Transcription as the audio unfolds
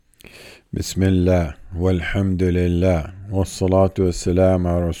Bismillah, walhamdulillah, wassalatu wassalam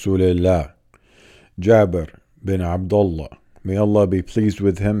ala Rasulillah. Jabir bin Abdullah, may Allah be pleased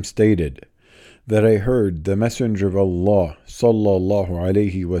with him, stated that I heard the Messenger of Allah sallallahu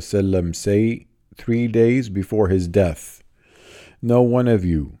alayhi wasallam say 3 days before his death, no one of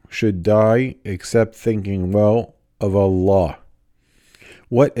you should die except thinking well of Allah.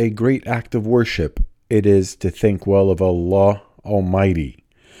 What a great act of worship it is to think well of Allah Almighty,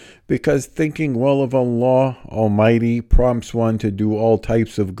 because thinking well of Allah Almighty prompts one to do all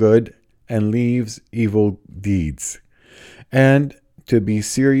types of good and leaves evil deeds, and to be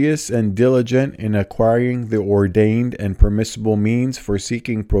serious and diligent in acquiring the ordained and permissible means for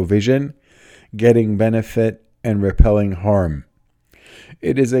seeking provision, getting benefit, and repelling harm.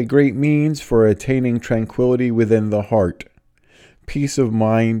 It is a great means for attaining tranquility within the heart, peace of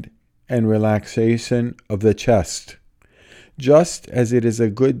mind, and relaxation of the chest, just as it is a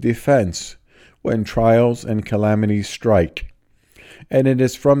good defense when trials and calamities strike. And it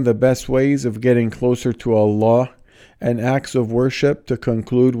is from the best ways of getting closer to Allah and acts of worship to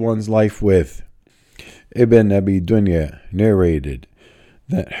conclude one's life with. Ibn Abi Dunya narrated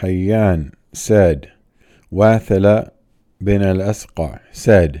that Hayyan said, Wathila bin al-Asqa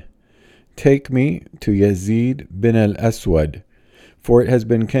said, take me to Yazid bin al-Aswad, for it has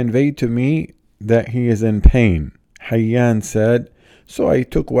been conveyed to me that he is in pain. Hayyan said, so I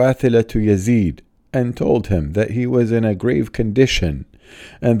took Wathila to Yazid and told him that he was in a grave condition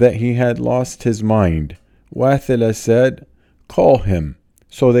and that he had lost his mind. Wathila said, call him.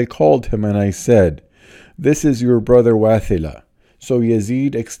 So they called him, and I said, this is your brother Wathila. So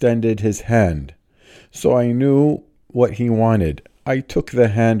Yazid extended his hand. So I knew what he wanted. I took the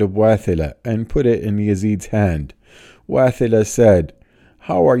hand of Wathila and put it in Yazid's hand. Wathila said,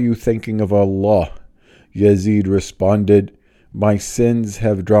 how are you thinking of Allah? Yazid responded, my sins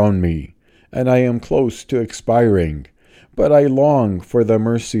have drowned me, and I am close to expiring, but I long for the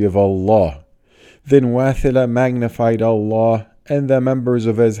mercy of Allah. Then Wathila magnified Allah, and the members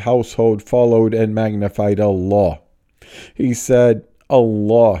of his household followed and magnified Allah. He said,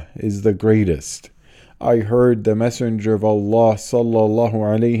 Allah is the greatest. I heard the Messenger of Allah sallallahu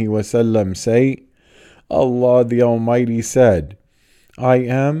alayhi wasallam say, Allah the Almighty said, I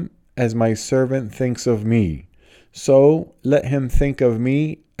am as my servant thinks of me, so let him think of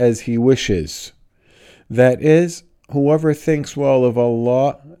me as he wishes. That is, whoever thinks well of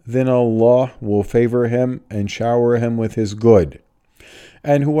Allah, then Allah will favor him and shower him with his good.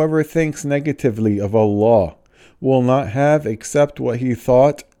 And whoever thinks negatively of Allah will not have except what he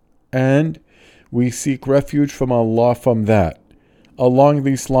thought, and we seek refuge from Allah from that. Along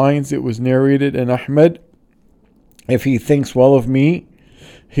these lines it was narrated in Ahmad, if he thinks well of me,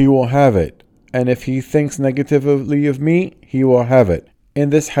 he will have it, and if he thinks negatively of me, he will have it. In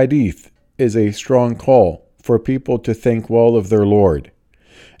this hadith is a strong call for people to think well of their Lord.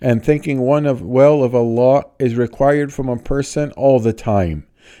 And thinking well of Allah is required from a person all the time,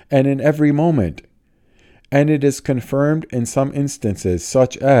 and in every moment. And it is confirmed in some instances,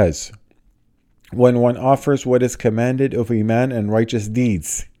 such as when one offers what is commanded of Iman and righteous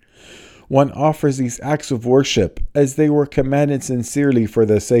deeds. One offers these acts of worship as they were commanded sincerely for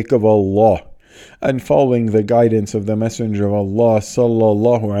the sake of Allah, and following the guidance of the Messenger of Allah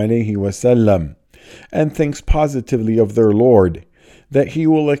sallallahu alayhi wasallam, and thinks positively of their Lord, that He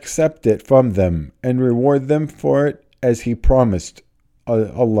will accept it from them and reward them for it as He promised.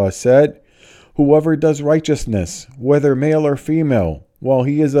 Allah said, whoever does righteousness, whether male or female, while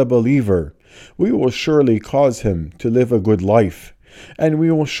he is a believer, we will surely cause him to live a good life, and we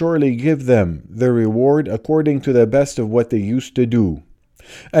will surely give them the reward according to the best of what they used to do.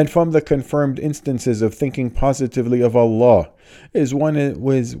 And from the confirmed instances of thinking positively of Allah is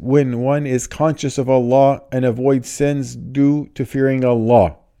when one is conscious of Allah and avoids sins due to fearing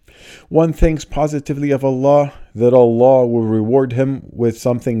Allah. One thinks positively of Allah that Allah will reward him with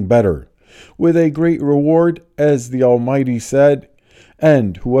something better, with a great reward, as the Almighty said,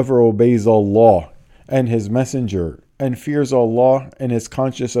 and whoever obeys Allah and His Messenger and fears Allah and is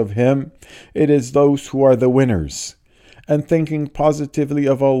conscious of Him, it is those who are the winners. And thinking positively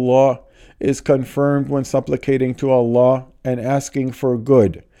of Allah is confirmed when supplicating to Allah and asking for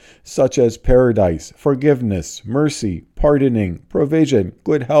good, such as paradise, forgiveness, mercy, pardoning, provision,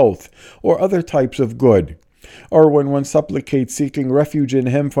 good health, or other types of good. Or when one supplicates seeking refuge in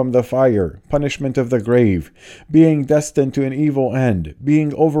Him from the fire, punishment of the grave, being destined to an evil end,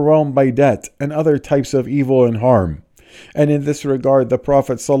 being overwhelmed by debt, and other types of evil and harm. And in this regard, the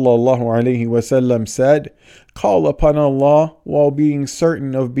Prophet ﷺ said, "Call upon Allah while being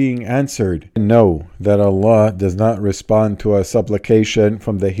certain of being answered. Know that Allah does not respond to a supplication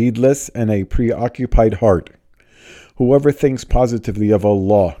from the heedless and a preoccupied heart. Whoever thinks positively of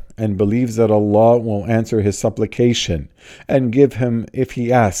Allah and believes that Allah will answer his supplication and give him if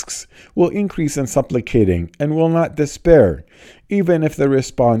he asks, will increase in supplicating and will not despair, even if the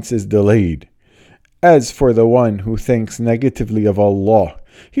response is delayed. As for the one who thinks negatively of Allah,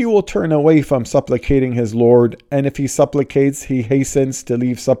 he will turn away from supplicating his Lord, and if he supplicates, he hastens to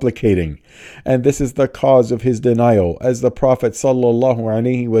leave supplicating. And this is the cause of his denial, as the Prophet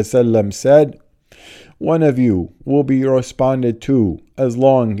ﷺ said, one of you will be responded to as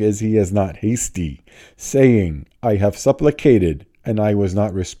long as he is not hasty, saying, I have supplicated, and I was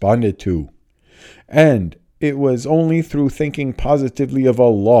not responded to. And it was only through thinking positively of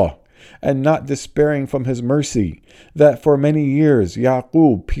Allah and not despairing from his mercy that for many years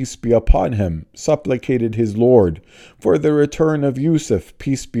Yaqub, peace be upon him, supplicated his Lord for the return of Yusuf,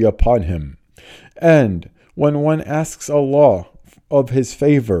 peace be upon him. And when one asks Allah of his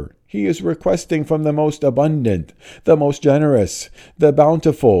favor, he is requesting from the most abundant, the most generous, the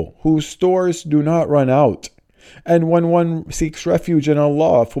bountiful, whose stores do not run out. And when one seeks refuge in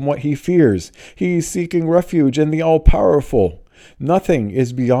Allah from what he fears, he is seeking refuge in the All-Powerful. Nothing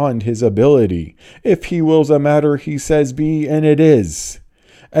is beyond his ability. If he wills a matter, he says be, and it is.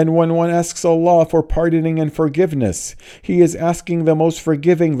 And when one asks Allah for pardoning and forgiveness, he is asking the most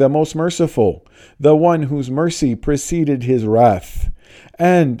forgiving, the most merciful, the one whose mercy preceded his wrath,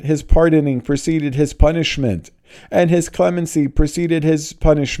 and his pardoning preceded his punishment, and his clemency preceded his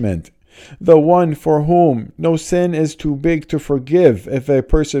punishment. The one for whom no sin is too big to forgive if a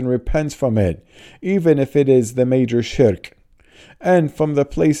person repents from it, even if it is the major shirk. And from the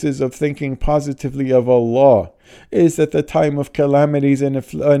places of thinking positively of Allah is at the time of calamities and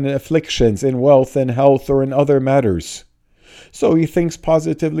afflictions in wealth and health or in other matters. So he thinks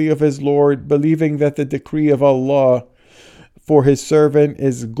positively of his Lord, believing that the decree of Allah for his servant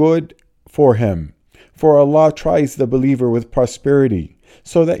is good for him. For Allah tries the believer with prosperity,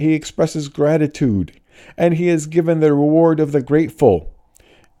 so that he expresses gratitude, and he is given the reward of the grateful.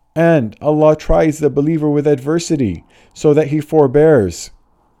 And Allah tries the believer with adversity, so that he forbears,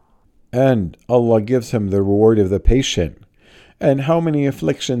 and Allah gives him the reward of the patient. And how many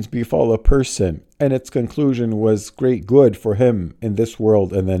afflictions befall a person, and its conclusion was great good for him in this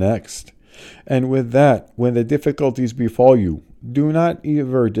world and the next. And with that, when the difficulties befall you, do not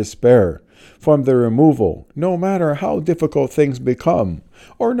ever despair from the removal, no matter how difficult things become,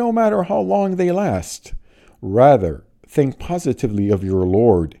 or no matter how long they last. Rather, think positively of your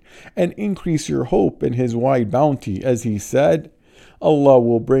Lord, and increase your hope in his wide bounty, as he said, Allah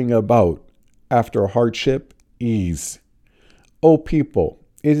will bring about, after hardship, ease. O people,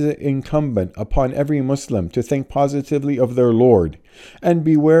 it is incumbent upon every Muslim to think positively of their Lord, and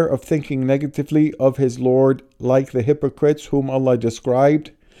beware of thinking negatively of his Lord like the hypocrites whom Allah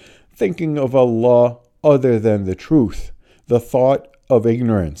described, thinking of Allah other than the truth, the thought of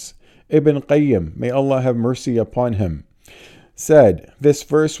ignorance. Ibn Qayyim, may Allah have mercy upon him, said, this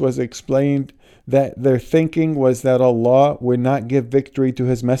verse was explained that their thinking was that Allah would not give victory to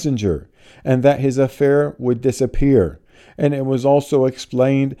his messenger, and that his affair would disappear. And it was also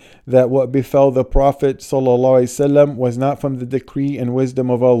explained that what befell the Prophet ﷺ was not from the decree and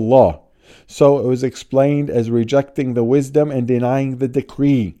wisdom of Allah. So it was explained as rejecting the wisdom and denying the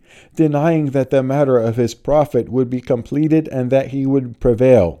decree, denying that the matter of his Prophet would be completed and that he would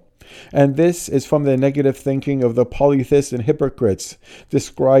prevail. And this is from the negative thinking of the polytheists and hypocrites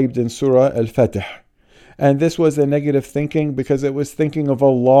described in Surah Al-Fatih. And this was the negative thinking because it was thinking of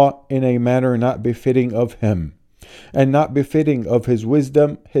Allah in a manner not befitting of him, and not befitting of his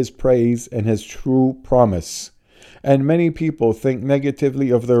wisdom, his praise, and his true promise. And many people think negatively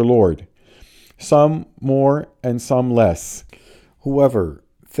of their Lord, some more and some less. Whoever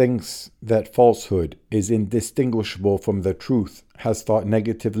thinks that falsehood is indistinguishable from the truth has thought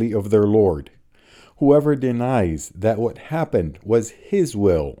negatively of their Lord. Whoever denies that what happened was his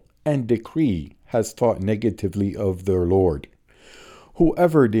will and decree has thought negatively of their Lord.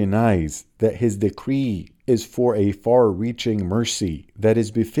 Whoever denies that his decree is for a far-reaching mercy that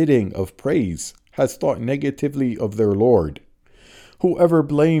is befitting of praise has thought negatively of their Lord. Whoever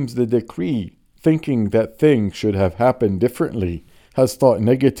blames the decree, thinking that things should have happened differently, has thought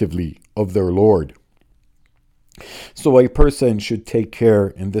negatively of their Lord. So a person should take care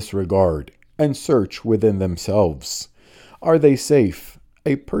in this regard and search within themselves. Are they safe?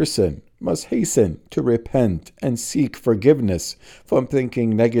 A person must hasten to repent and seek forgiveness from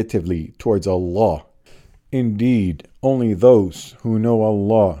thinking negatively towards Allah. Indeed, only those who know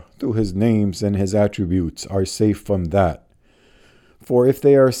Allah through His names and His attributes are safe from that. For if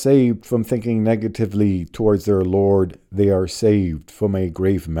they are saved from thinking negatively towards their Lord, they are saved from a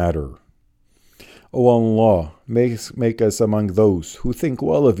grave matter. O Allah, make us among those who think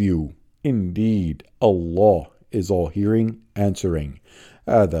well of you. Indeed, Allah is all hearing, answering.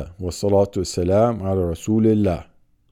 هذا والصلاة والسلام على رسول الله.